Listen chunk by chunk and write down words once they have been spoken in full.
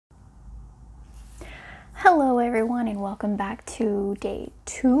Hello everyone and welcome back to day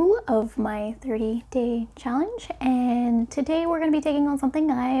 2 of my 30-day challenge, and today we're going to be taking on something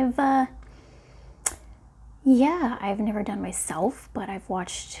I've never done myself, but I've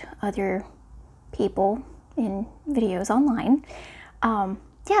watched other people in videos online.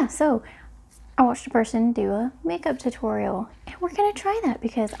 So I watched a person do a makeup tutorial and we're going to try that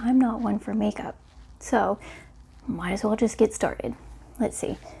because I'm not one for makeup. So might as well just get started. Let's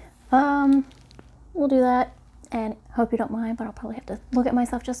see. We'll do that, and hope you don't mind, but I'll probably have to look at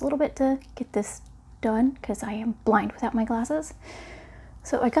myself just a little bit to get this done because I am blind without my glasses.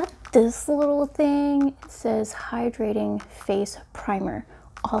 So I got this little thing. It says hydrating face primer.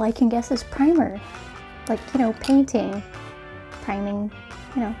 All I can guess is primer, like, painting, priming,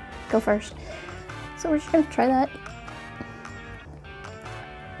 go first. So we're just gonna try that.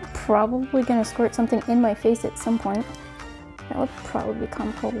 Probably gonna squirt something in my face at some point. That would probably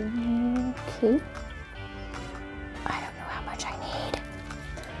become okay. I don't know how much I need.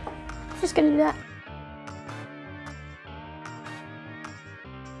 I'm just gonna do that.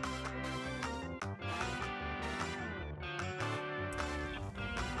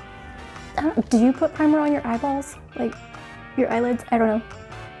 Did you put primer on your eyeballs? Like your eyelids? I don't know.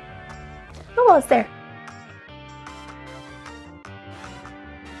 Oh well, it's there.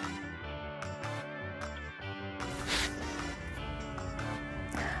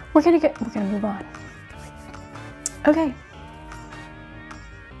 We're gonna move on. Okay.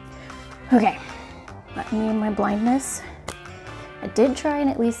 Let me in my blindness. I did try and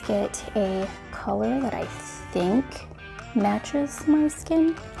at least get a color that I think matches my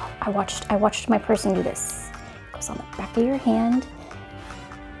skin. I watched my person do this. It goes on the back of your hand.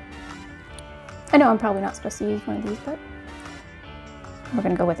 I know I'm probably not supposed to use one of these, but we're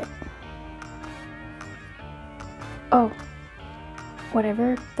gonna go with it. Oh.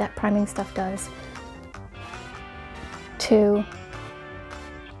 Whatever that priming stuff does to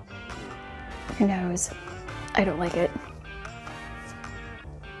your nose, I don't like it.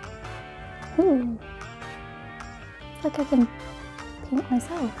 Ooh, it's like I can paint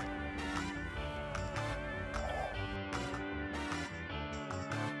myself.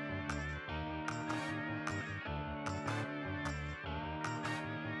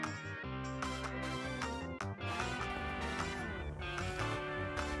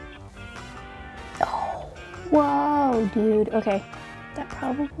 Whoa, dude. Okay, that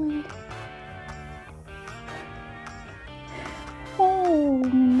probably... Oh,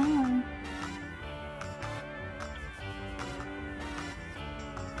 my.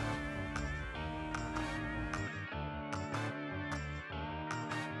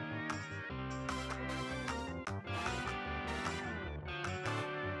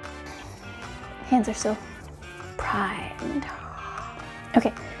 Hands are still primed.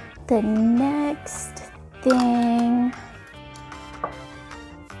 Okay, the next thing,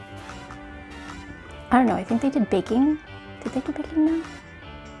 I don't know, I think they did baking. Did they do baking now?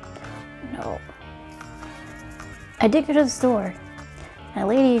 No. I did go to the store and a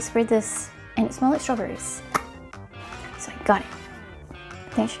lady sprayed this and it smelled like strawberries. So I got it. I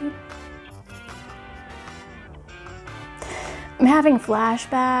think she... I'm having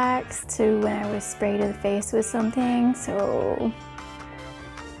flashbacks to when I was sprayed in the face with something, so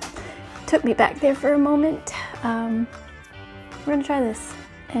took me back there for a moment. We're gonna try this,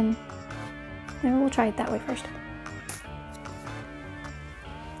 and maybe we'll try it that way first.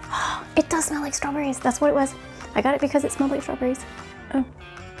 It does smell like strawberries. That's what it was. I got it because it smelled like strawberries. I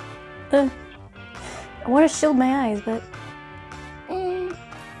want to shield my eyes, but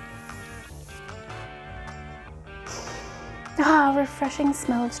refreshing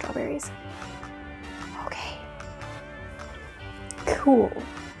smell of strawberries. Okay, cool.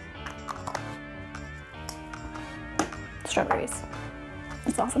 Strawberries.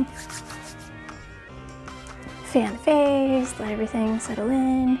 It's awesome. Fan the face, let everything settle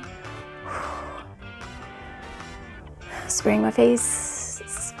in. Spraying my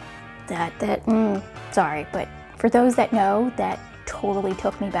face. Sorry, but for those that know, that totally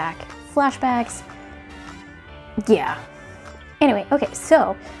took me back. Flashbacks. Yeah. Anyway, okay,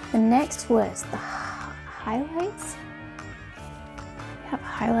 so the next was the highlights. We have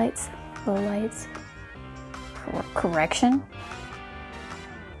highlights, lowlights. Correction.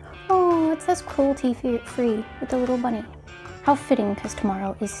 Oh, it says cruelty free with the little bunny. How fitting, because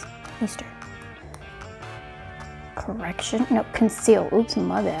tomorrow is Easter. Correction. No, conceal. Oops,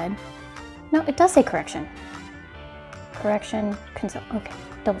 my bad. No, it does say correction. Correction, conceal. Okay,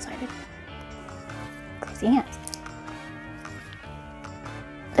 double-sided. Crazy hands.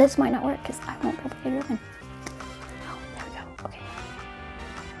 This might not work because I won't be able to get it open. Oh, there we go. Okay.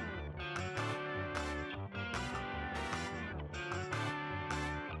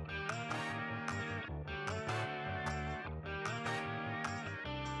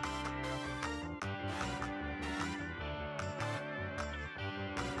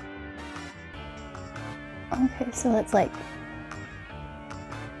 Okay, so that's like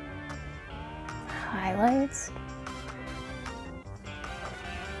highlights.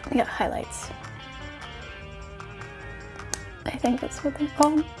 We got highlights. I think that's what they're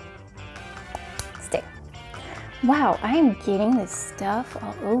called. Stay. Wow, I am getting this stuff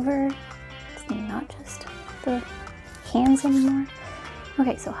all over. It's not just the hands anymore.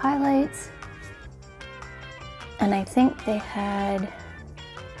 Okay, so highlights. And I think they had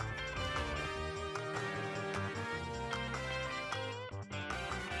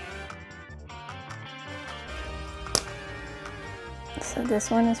so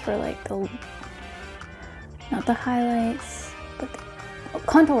this one is for like the, not the highlights, but the, oh,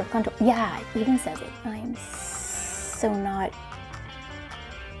 contour. Yeah, it even says it. I am so not,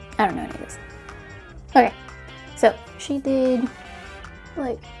 I don't know any of this. Okay, so she did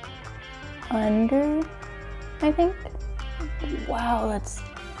like under, I think. Wow, that's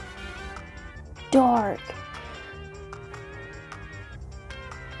dark.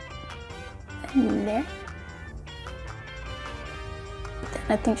 And there. Then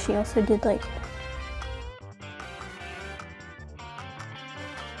I think she also did like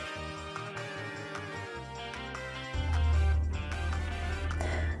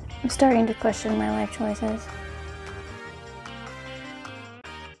I'm starting to question my life choices.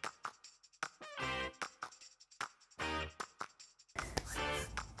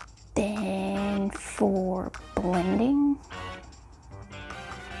 Then for blending,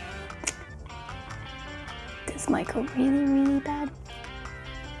 this might go really bad.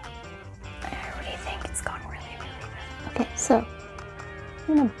 I already think it's gone really bad. Okay, so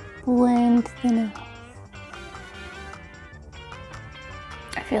I'm gonna blend the nose.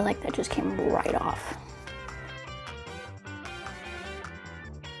 I feel like that just came right off.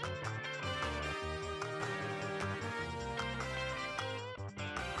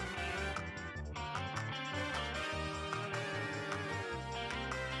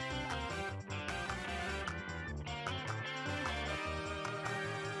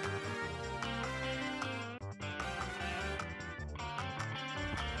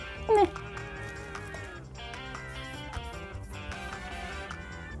 Meh.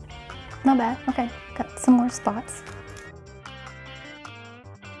 Not bad. Okay, got some more spots.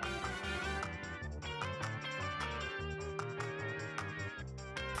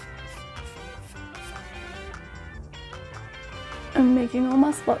 I'm making all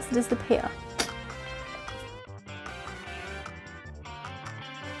my spots disappear.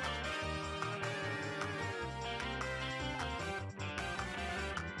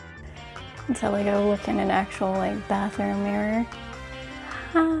 Until I go look in an actual like bathroom mirror.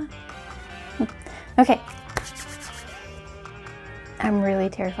 Ah. Okay. I'm really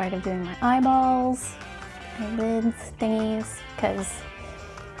terrified of doing my eyeballs, eyelids, thingies, because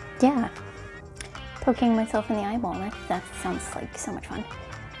yeah, poking myself in the eyeball, that sounds like so much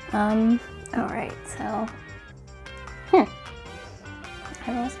fun. Alright, so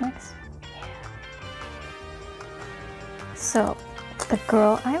eyeballs next. Yeah. So the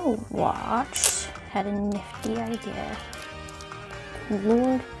girl I watched had a nifty idea.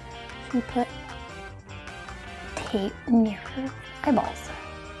 Lord, she put tape near her eyeballs.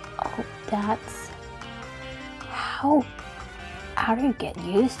 Oh, that's how do you get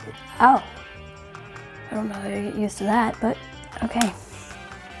used to it? Oh, I don't know how to get used to that, but okay.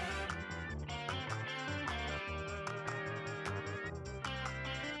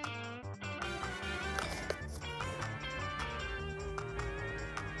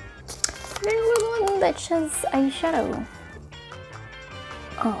 There's a little one that says eyeshadow.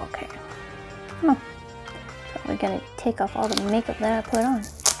 Oh, okay. Huh. Probably gonna take off all the makeup that I put on.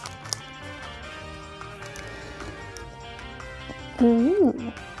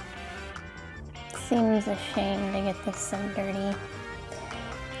 Ooh. Seems a shame to get this so dirty.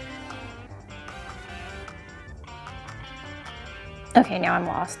 Okay, now I'm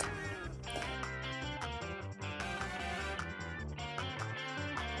lost.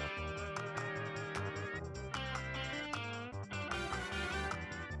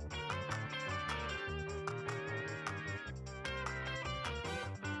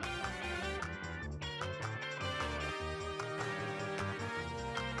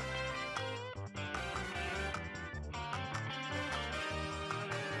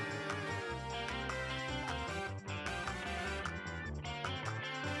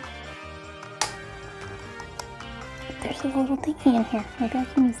 There's a little thingy in here. Maybe I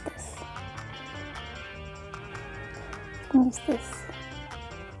can use this. I can use this.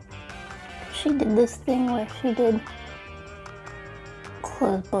 She did this thing where she did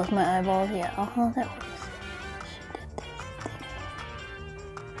close both my eyeballs. Yeah, that works. She did this thing.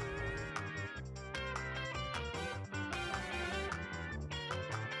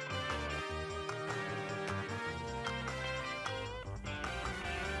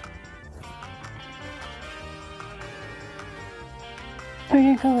 We're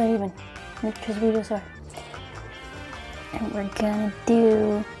gonna call it even, because we just are. And we're gonna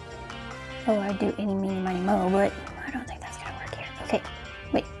do, oh, I'd do any, meeny, miny, mo, but I don't think that's gonna work here. Okay,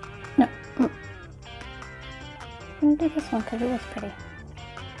 wait, no. I'm gonna do this one because it looks pretty.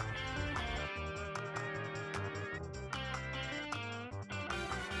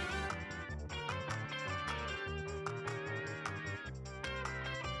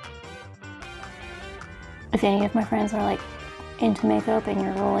 If any of my friends are like into makeup and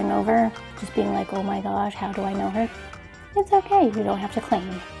you're rolling over, just being like, oh my gosh, how do I know her? It's okay, you don't have to claim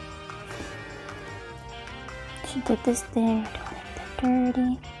me. She did this thing, I don't want to get that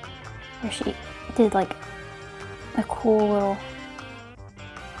dirty, where she did like a cool little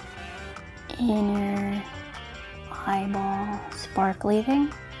inner eyeball sparkly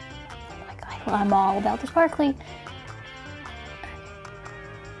thing. I'm all about the sparkly.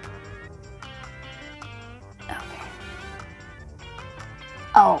 Okay.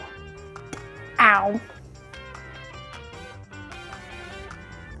 Oh. Ow.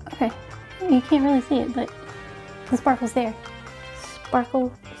 Okay. You can't really see it, but the sparkle's there. Sparkle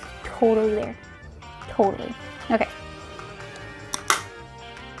is totally there. Totally. Okay.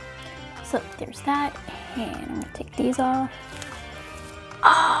 So there's that, and I'm gonna take these off.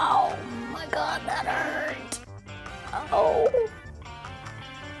 Oh my god, that hurt. Oh.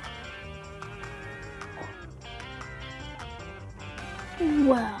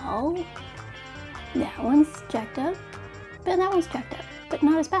 Well, that one's jacked up, but that one's jacked up, but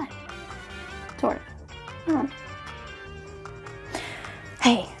not as bad. Sort of. I don't know.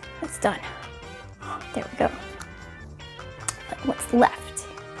 Hey, it's done. There we go. What's left?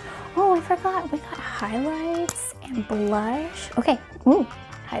 Oh, I forgot. We got highlights and blush. Okay. Ooh,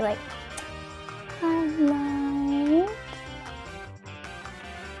 highlight. Highlight.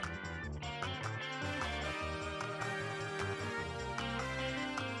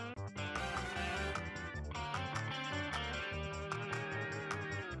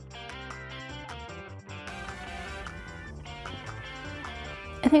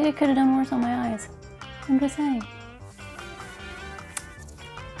 I think I could have done worse on my eyes. I'm just saying.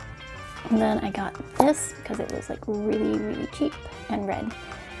 And then I got this because it was like really, really cheap and red.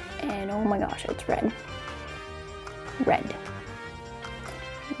 And oh my gosh, it's red. Red.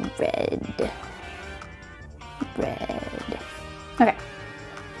 Red. Red. Okay.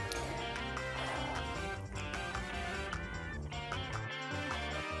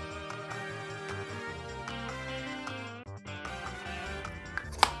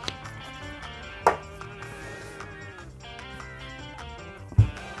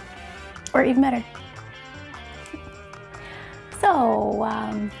 Or even better. So,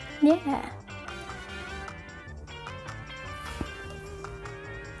 yeah.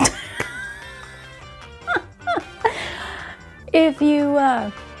 If you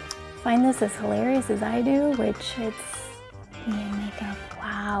find this as hilarious as I do, which it's me and makeup,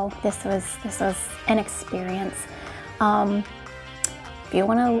 wow, this was an experience. If you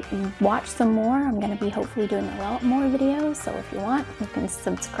want to watch some more, I'm going to be hopefully doing a lot more videos, so if you want, you can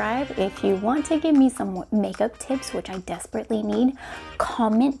subscribe. If you want to give me some makeup tips, which I desperately need,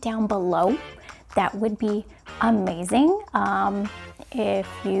 comment down below. That would be amazing. If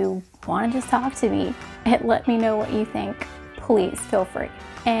you want to just talk to me and let me know what you think, please feel free.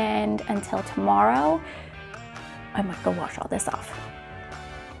 And until tomorrow, I might go wash all this off.